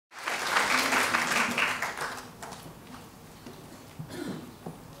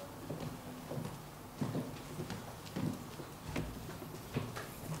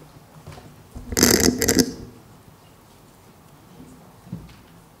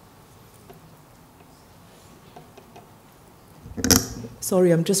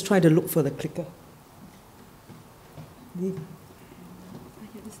Sorry, I'm just trying to look for the clicker. Here,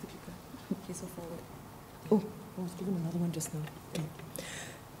 this is the clicker. Okay, so forward. Oh, I was given another one just now. Okay.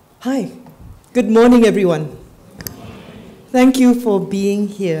 Hi, good morning, everyone. Thank you for being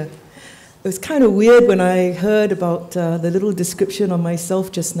here. It was kind of weird when I heard about the little description on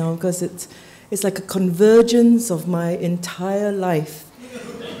myself just now, because it's like a convergence of my entire life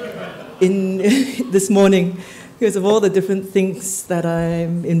in this morning, because of all the different things that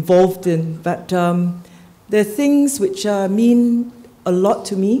I'm involved in. But there are things which mean a lot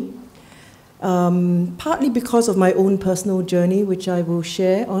to me, partly because of my own personal journey, which I will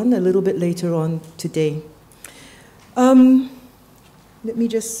share on a little bit later on today. Let me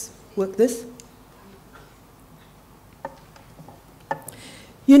just work this.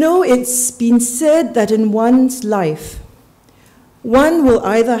 You know, it's been said that in one's life, one will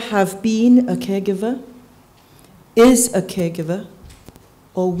either have been a caregiver, is a caregiver,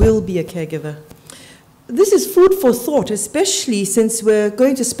 or will be a caregiver. This is food for thought, especially since we're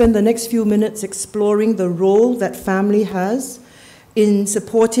going to spend the next few minutes exploring the role that family has in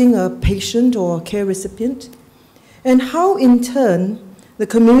supporting a patient or a care recipient, and how, in turn, the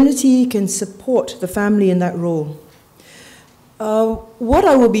community can support the family in that role. What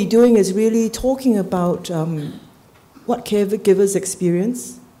I will be doing is really talking about what caregivers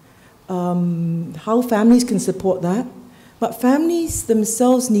experience, how families can support that, but families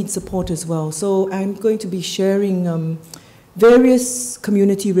themselves need support as well. So I'm going to be sharing various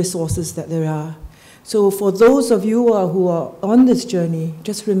community resources that there are. So for those of you who are on this journey,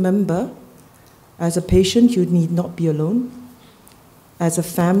 just remember, as a patient, you need not be alone. As a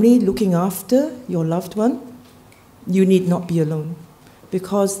family looking after your loved one, you need not be alone,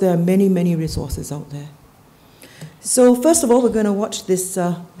 because there are many, many resources out there. So first of all, we're going to watch this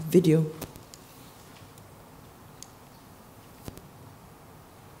video.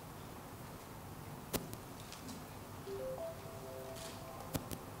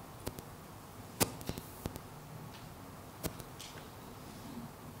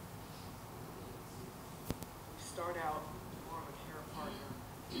 Start out more of a care partner,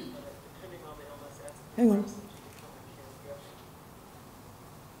 but depending on the illness, as a Hang on. person, you become a caregiver.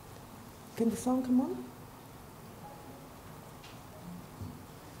 Can the sound come on?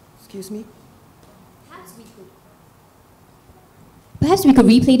 Excuse me? Perhaps we could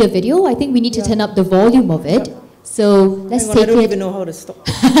replay the video. I think we need to turn up the volume of it. Yeah. So let's Hang on, take I don't it. even know how to stop.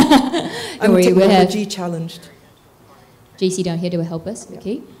 Don't I'm worry, we'll have technology challenged. JC down here to help us. Yeah.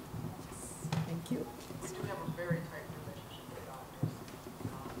 Okay. Thank you. We do have a very tight relationship with doctors.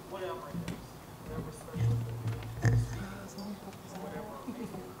 Whatever it is, whatever specialty it is, whatever may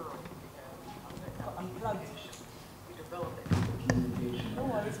be occurring, we have that kind of communication. We develop that kind of communication. No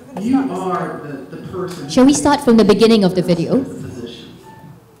worries, we're going to You start. are the person. Shall we start from the beginning of the video? The physician.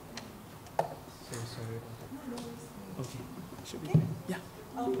 Yeah.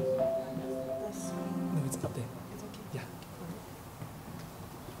 No, it's up there. Yeah.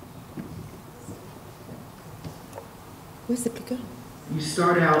 Where's the clicker? You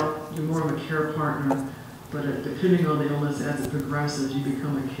start out, you're more of a care partner, but depending on the illness, as it progresses, you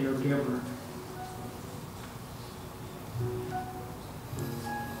become a caregiver.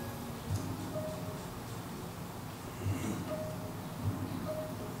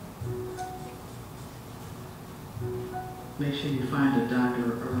 Make sure you find a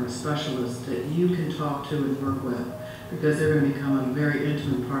doctor or a specialist that you can talk to and work with, because they're going to become a very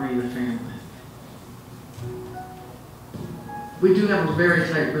intimate part of your family. We do have a very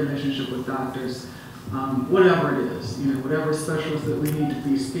tight relationship with doctors, whatever it is, you know, whatever specialist that we need to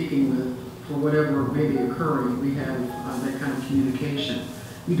be speaking with for whatever may be occurring, we have that kind of communication.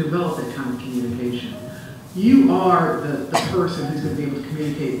 You develop that kind of communication. You are the person who's going to be able to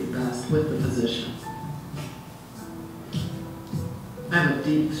communicate the best with the physician. I have a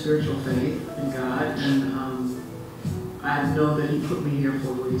deep spiritual faith in God, and I know that He put me here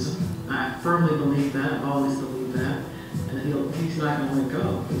for a reason. I firmly believe that. I've always believed that. And He's not going to let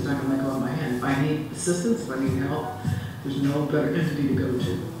go. He's not going to let go of my hand. If I need assistance, if I need help, there's no better entity to go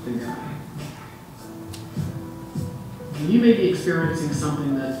to than God. And you may be experiencing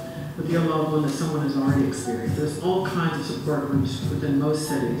something that with your loved one that someone has already experienced. There's all kinds of support groups within most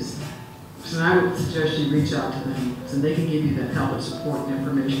cities. So I would suggest you reach out to them so they can give you that help and support and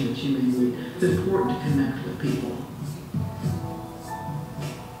information that you may need. It's important to connect with people.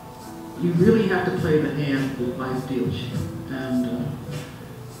 You really have to play the hand that life deals you. And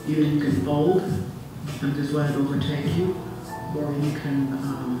either you can fold and just let it overtake you, or you can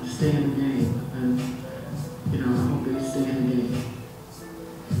stay in the game. And, you know, I hope they stay in the game.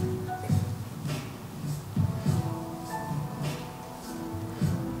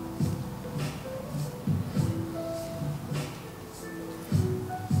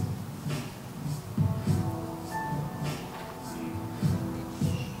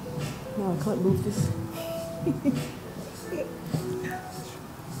 No, I can't move this.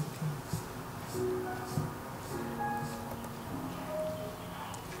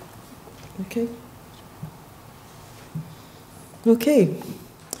 Okay. Okay.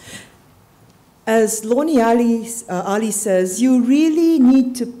 As Loni Ali says, you really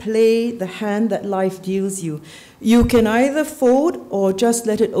need to play the hand that life deals you. You can either fold or just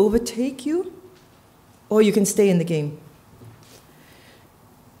let it overtake you, or you can stay in the game.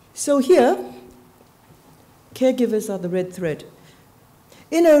 So here, caregivers are the red thread.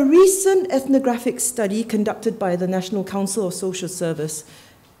 In a recent ethnographic study conducted by the National Council of Social Service,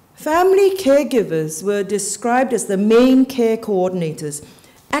 family caregivers were described as the main care coordinators,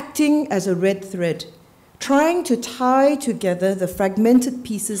 acting as a red thread, trying to tie together the fragmented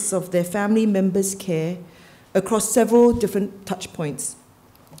pieces of their family members' care across several different touch points: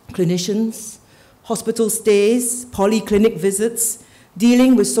 clinicians, hospital stays, polyclinic visits,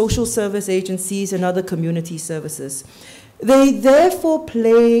 dealing with social service agencies and other community services. They therefore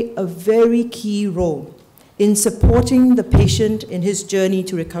play a very key role in supporting the patient in his journey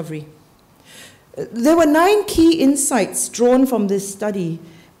to recovery. There were 9 key insights drawn from this study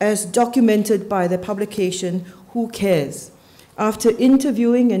as documented by the publication Who Cares, after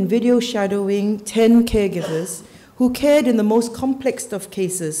interviewing and video shadowing 10 caregivers who cared in the most complex of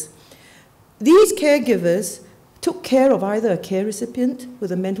cases. These caregivers took care of either a care recipient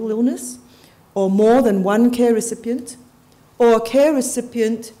with a mental illness, or more than one care recipient, or a care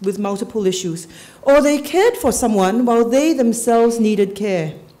recipient with multiple issues, or they cared for someone while they themselves needed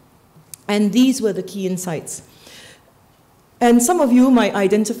care. And these were the key insights. And some of you might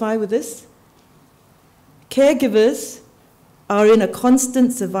identify with this. Caregivers are in a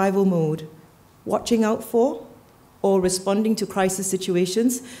constant survival mode, watching out for or responding to crisis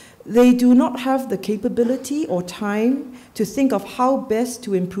situations. They do not have the capability or time to think of how best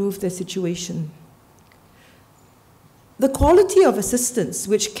to improve their situation. The quality of assistance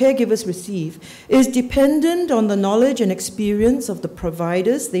which caregivers receive is dependent on the knowledge and experience of the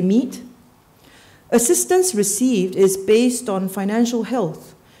providers they meet. Assistance received is based on financial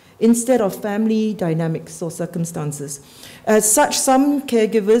health instead of family dynamics or circumstances. As such, some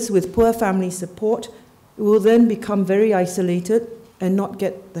caregivers with poor family support will then become very isolated and not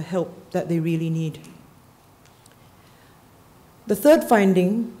get the help that they really need. The third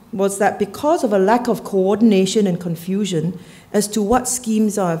finding was that because of a lack of coordination and confusion as to what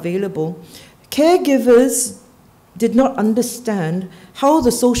schemes are available, caregivers did not understand how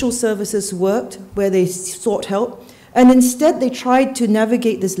the social services worked where they sought help, and instead they tried to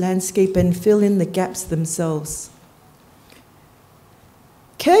navigate this landscape and fill in the gaps themselves.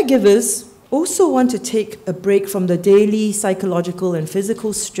 Caregivers also want to take a break from the daily psychological and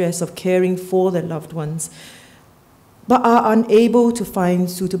physical stress of caring for their loved ones, but are unable to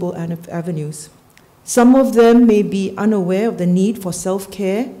find suitable avenues. Some of them may be unaware of the need for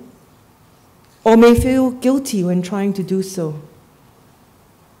self-care or may feel guilty when trying to do so.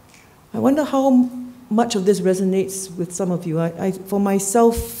 I wonder how much of this resonates with some of you. For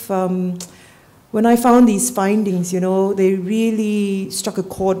myself, when I found these findings, they really struck a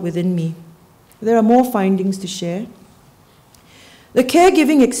chord within me. There are more findings to share. The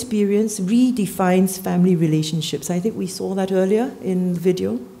caregiving experience redefines family relationships. I think we saw that earlier in the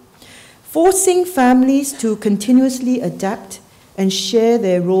video. Forcing families to continuously adapt and share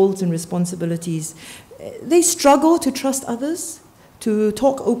their roles and responsibilities. They struggle to trust others, to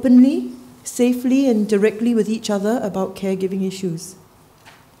talk openly, safely, and directly with each other about caregiving issues.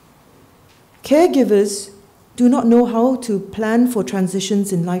 Caregivers do not know how to plan for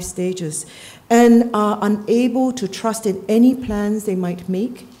transitions in life stages and are unable to trust in any plans they might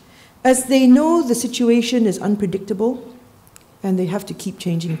make, as they know the situation is unpredictable and they have to keep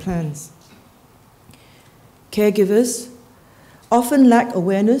changing plans. Caregivers often lack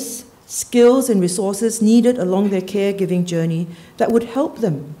awareness, skills, and resources needed along their caregiving journey that would help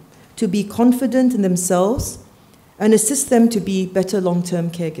them to be confident in themselves and assist them to be better long-term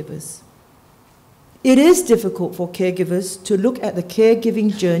caregivers. It is difficult for caregivers to look at the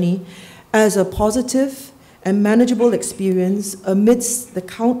caregiving journey as a positive and manageable experience amidst the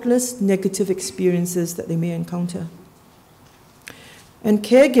countless negative experiences that they may encounter. And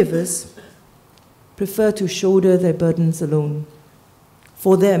caregivers prefer to shoulder their burdens alone.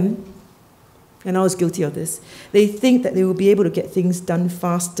 For them, and I was guilty of this, they think that they will be able to get things done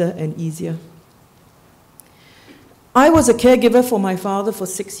faster and easier. I was a caregiver for my father for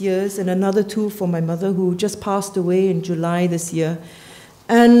 6 years and another 2 for my mother, who just passed away in July this year.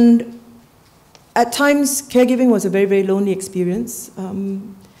 And at times, caregiving was a very, very lonely experience.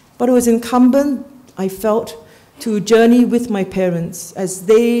 But it was incumbent, I felt, to journey with my parents as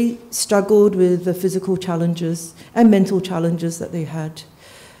they struggled with the physical challenges and mental challenges that they had.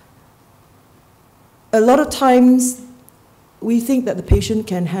 A lot of times, we think that the patient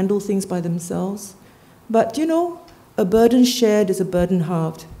can handle things by themselves, but you know, a burden shared is a burden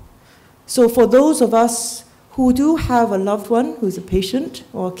halved. So for those of us who do have a loved one who's a patient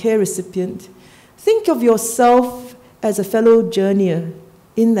or a care recipient, think of yourself as a fellow journeyer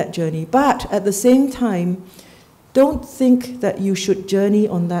in that journey, but at the same time, don't think that you should journey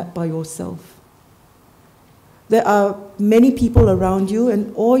on that by yourself. There are many people around you,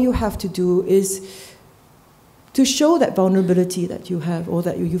 and all you have to do is to show that vulnerability that you have or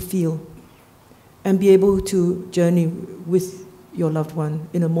that you feel, and be able to journey with your loved one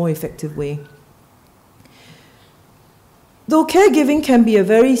in a more effective way. Though caregiving can be a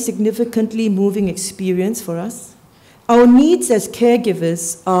very significantly moving experience for us, our needs as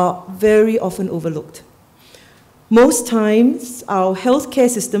caregivers are very often overlooked. Most times, our healthcare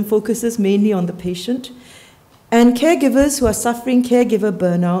system focuses mainly on the patient, and caregivers who are suffering caregiver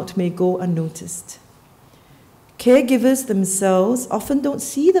burnout may go unnoticed. Caregivers themselves often don't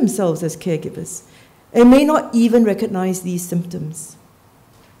see themselves as caregivers and may not even recognize these symptoms.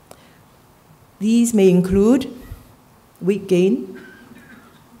 These may include weight gain,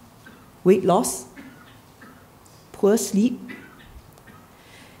 weight loss, poor sleep,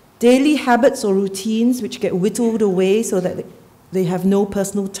 daily habits or routines which get whittled away so that they have no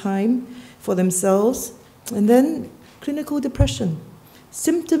personal time for themselves, and then clinical depression,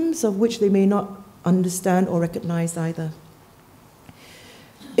 symptoms of which they may not understand or recognize either.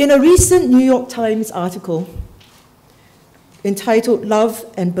 In a recent New York Times article entitled "Love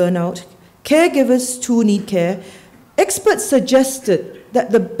and Burnout, Caregivers Too Need Care," experts suggested that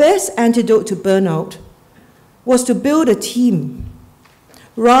the best antidote to burnout was to build a team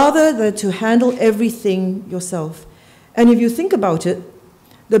rather than to handle everything yourself. And if you think about it,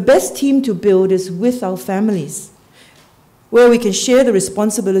 the best team to build is with our families, where we can share the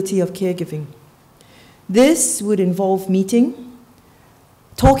responsibility of caregiving. This would involve meeting,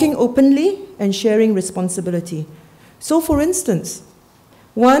 talking openly, and sharing responsibility. So, for instance,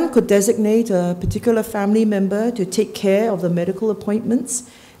 one could designate a particular family member to take care of the medical appointments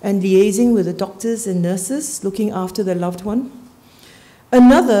and liaising with the doctors and nurses looking after their loved one.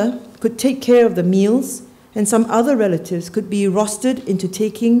 Another could take care of the meals, and some other relatives could be rostered into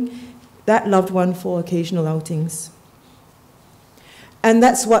taking that loved one for occasional outings. And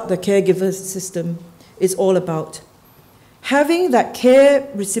that's what the caregiver system is all about. Having that care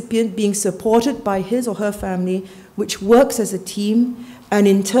recipient being supported by his or her family, which works as a team, and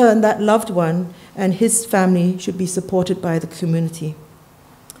in turn, that loved one and his family should be supported by the community.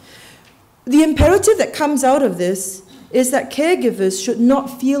 The imperative that comes out of this is that caregivers should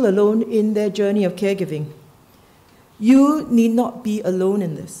not feel alone in their journey of caregiving. You need not be alone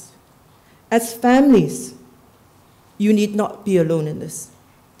in this. As families, you need not be alone in this.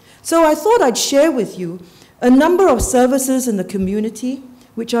 So I thought I'd share with you a number of services in the community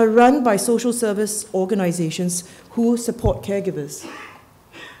which are run by social service organizations who support caregivers.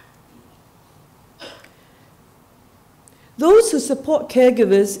 Those who support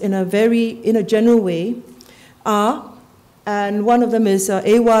caregivers in a general way are, and one of them is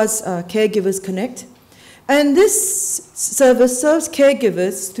AWA's Caregivers Connect. And this service serves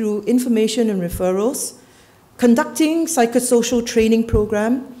caregivers through information and referrals, conducting psychosocial training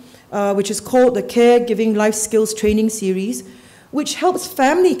program, which is called the Caregiving Life Skills Training Series, which helps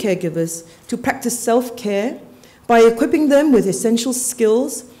family caregivers to practice self-care by equipping them with essential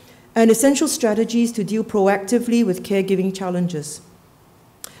skills and essential strategies to deal proactively with caregiving challenges.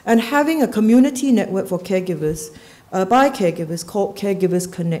 And having a community network for caregivers, by caregivers, called Caregivers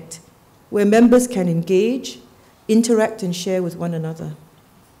Connect, where members can engage, interact, and share with one another.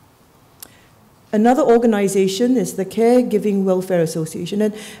 Another organization is the Caregiving Welfare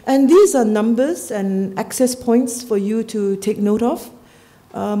Association, and these are numbers and access points for you to take note of.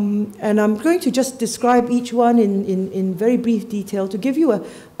 And I'm going to just describe each one in very brief detail to give you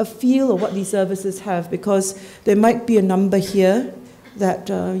a feel of what these services have, because there might be a number here that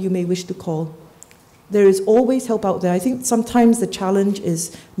you may wish to call. There is always help out there. I think sometimes the challenge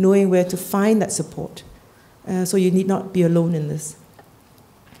is knowing where to find that support. So you need not be alone in this.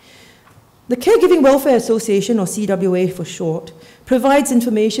 The Caregiving Welfare Association, or CWA for short, provides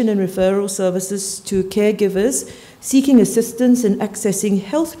information and referral services to caregivers seeking assistance in accessing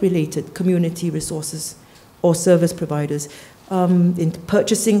health-related community resources or service providers, in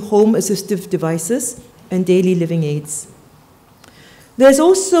purchasing home assistive devices and daily living aids. There's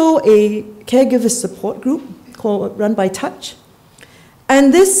also a caregiver support group run by Touch,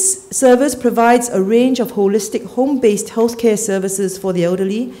 And this service provides a range of holistic home-based healthcare services for the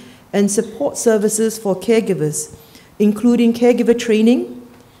elderly and support services for caregivers, including caregiver training,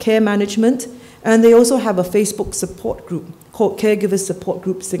 care management, and they also have a Facebook support group called Caregivers Support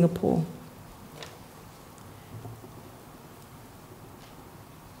Group Singapore.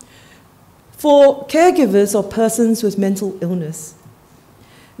 For caregivers or persons with mental illness,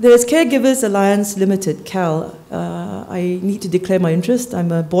 there is Caregivers Alliance Limited, CAL. I need to declare my interest.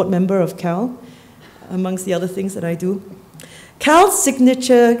 I'm a board member of CAL, amongst the other things that I do. CAL's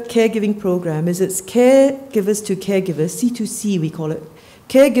signature caregiving program is its Caregivers to Caregivers, C2C we call it,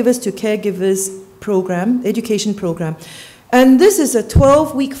 Caregivers to Caregivers program, education program. And this is a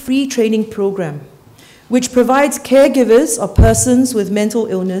 12-week free training program which provides caregivers or persons with mental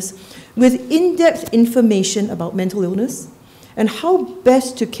illness with in-depth information about mental illness and how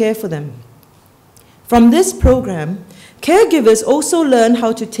best to care for them. From this program, caregivers also learn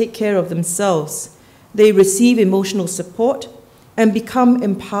how to take care of themselves. They receive emotional support and become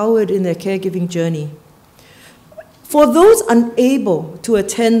empowered in their caregiving journey. For those unable to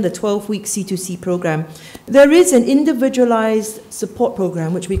attend the 12-week C2C program, there is an individualized support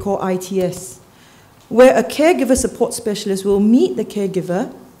program, which we call ITS, where a caregiver support specialist will meet the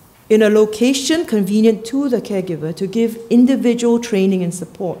caregiver in a location convenient to the caregiver to give individual training and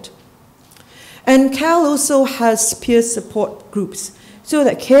support. And CAL also has peer support groups so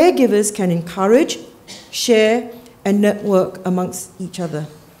that caregivers can encourage, share, and network amongst each other.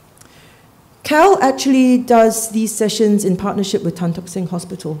 CAL actually does these sessions in partnership with Tan Tock Seng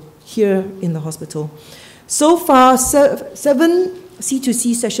Hospital, here in the hospital. So far, 7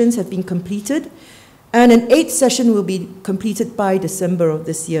 C2C sessions have been completed, and an 8th session will be completed by December of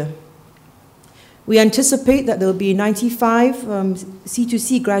this year. We anticipate that there will be 95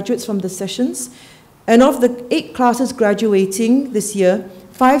 C2C graduates from the sessions, and of the 8 classes graduating this year,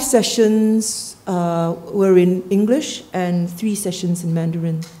 5 sessions were in English and 3 sessions in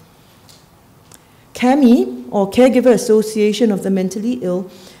Mandarin. CAMI, or Caregiver Association of the Mentally Ill,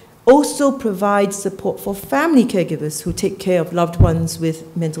 also provides support for family caregivers who take care of loved ones with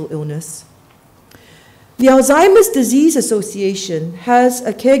mental illness. The Alzheimer's Disease Association has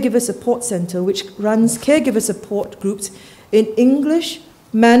a caregiver support center which runs caregiver support groups in English,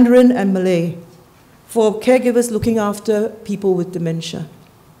 Mandarin, and Malay for caregivers looking after people with dementia.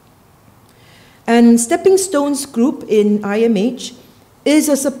 And Stepping Stones Group in IMH is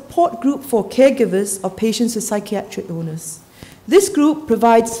a support group for caregivers of patients with psychiatric illness. This group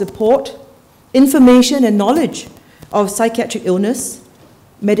provides support, information, and knowledge of psychiatric illness,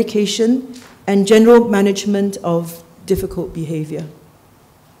 medication, and general management of difficult behavior.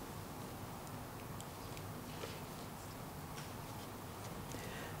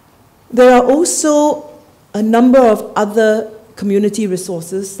 There are also a number of other community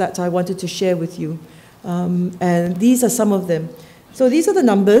resources that I wanted to share with you, and these are some of them. So these are the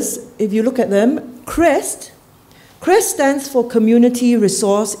numbers. If you look at them, CREST stands for Community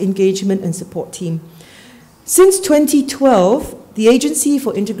Resource Engagement and Support Team. Since 2012, the Agency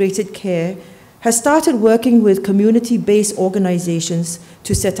for Integrated Care has started working with community-based organizations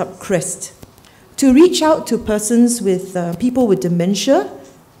to set up CREST, to reach out to persons with people with dementia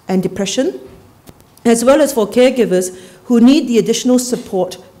and depression, as well as for caregivers who need the additional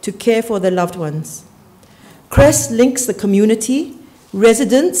support to care for their loved ones. CREST links the community,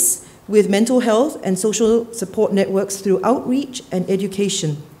 residents with mental health and social support networks through outreach and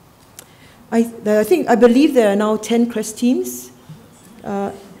education. I believe there are now 10 CREST teams.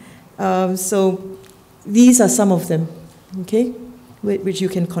 So these are some of them, okay, which you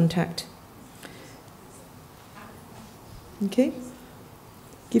can contact. Okay?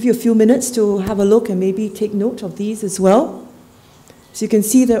 Give you a few minutes to have a look and maybe take note of these as well. So you can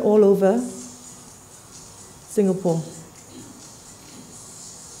see they're all over Singapore.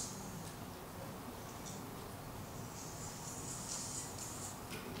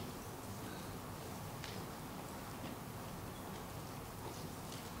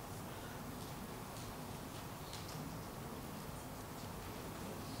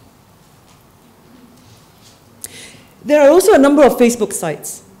 There are also a number of Facebook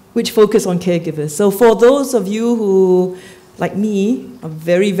sites which focus on caregivers. So for those of you who, like me, are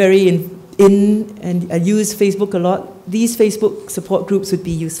very, very in and use Facebook a lot, these Facebook support groups would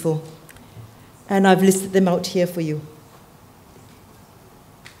be useful. And I've listed them out here for you.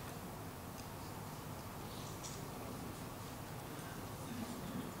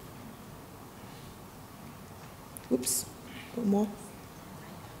 Oops, one more.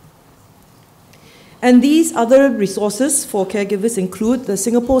 And these other resources for caregivers include the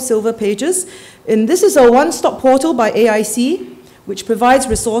Singapore Silver Pages. And this is a one-stop portal by AIC, which provides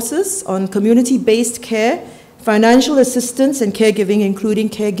resources on community-based care, financial assistance, and caregiving, including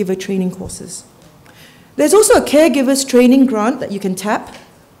caregiver training courses. There's also a caregivers training grant that you can tap,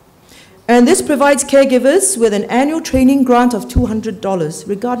 and this provides caregivers with an annual training grant of $200,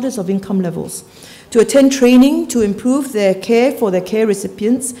 regardless of income levels, to attend training to improve their care for their care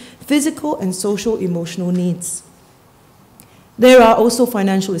recipients' physical and social emotional needs. There are also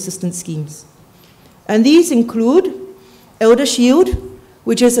financial assistance schemes, and these include Elder Shield,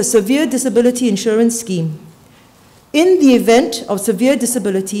 which is a severe disability insurance scheme. In the event of severe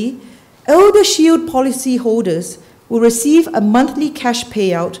disability, Elder Shield policy holders will receive a monthly cash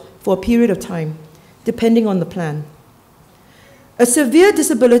payout for a period of time, depending on the plan. A severe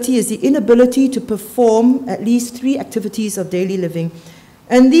disability is the inability to perform at least 3 activities of daily living,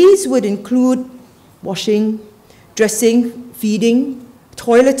 and these would include washing, dressing, feeding,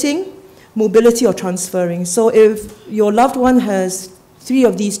 toileting, mobility, or transferring. So if your loved one has 3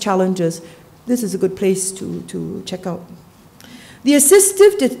 of these challenges, this is a good place to check out. The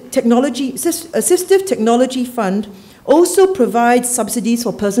Assistive Technology Fund also provides subsidies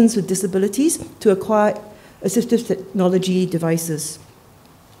for persons with disabilities to acquire assistive technology devices.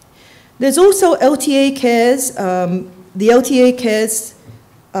 There's also LTA Cares, the LTA Cares,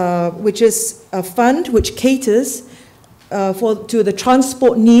 which is a fund which caters to the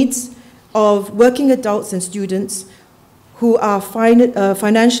transport needs of working adults and students who are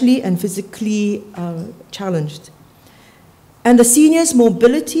financially and physically challenged. And the Seniors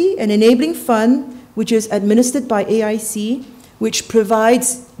Mobility and Enabling Fund, which is administered by AIC, which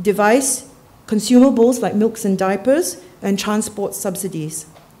provides device consumables like milks and diapers and transport subsidies.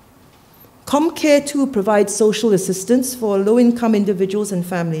 ComCare too provides social assistance for low-income individuals and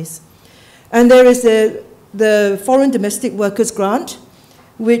families. And there is the Foreign Domestic Workers Grant,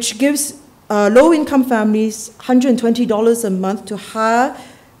 which gives low-income families $120 a month to hire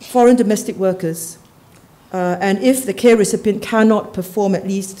foreign domestic workers. And if the care recipient cannot perform at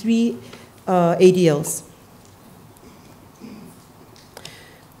least 3 ADLs.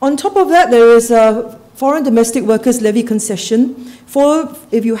 On top of that, there is a foreign domestic workers levy concession for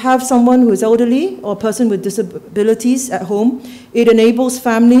if you have someone who is elderly or a person with disabilities at home. It enables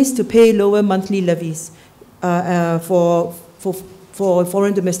families to pay lower monthly levies for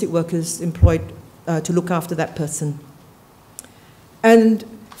foreign domestic workers employed to look after that person. And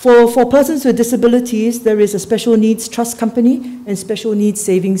for persons with disabilities, there is a special needs trust company and special needs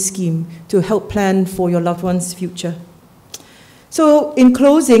savings scheme to help plan for your loved one's future. So in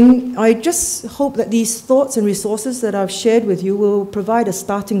closing, I just hope that these thoughts and resources that I've shared with you will provide a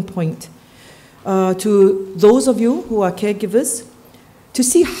starting point to those of you who are caregivers to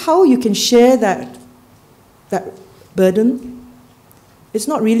see how you can share that burden. It's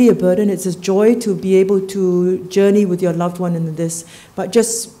not really a burden, it's a joy to be able to journey with your loved one in this, but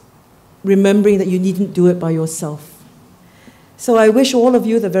just remembering that you needn't do it by yourself. So I wish all of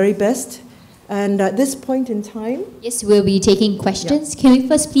you the very best. And at this point in time... Yes, we'll be taking questions. Yeah. Can we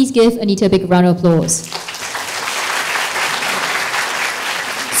first please give Anita a big round of applause?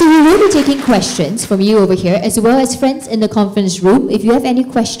 So we will be taking questions from you over here, as well as friends in the conference room. If you have any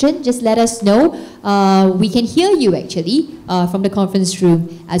question, just let us know. We can hear you, actually, from the conference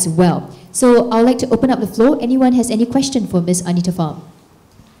room as well. So I would like to open up the floor. Anyone has any question for Ms. Anita Fam?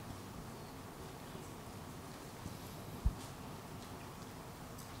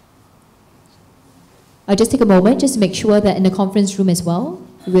 I'll just take a moment just to make sure that in the conference room as well,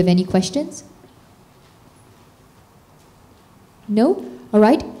 do we have any questions? No? All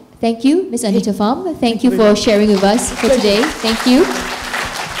right. Thank you, Ms. Anita Fam. Thank you for sharing with us for today. Thank you.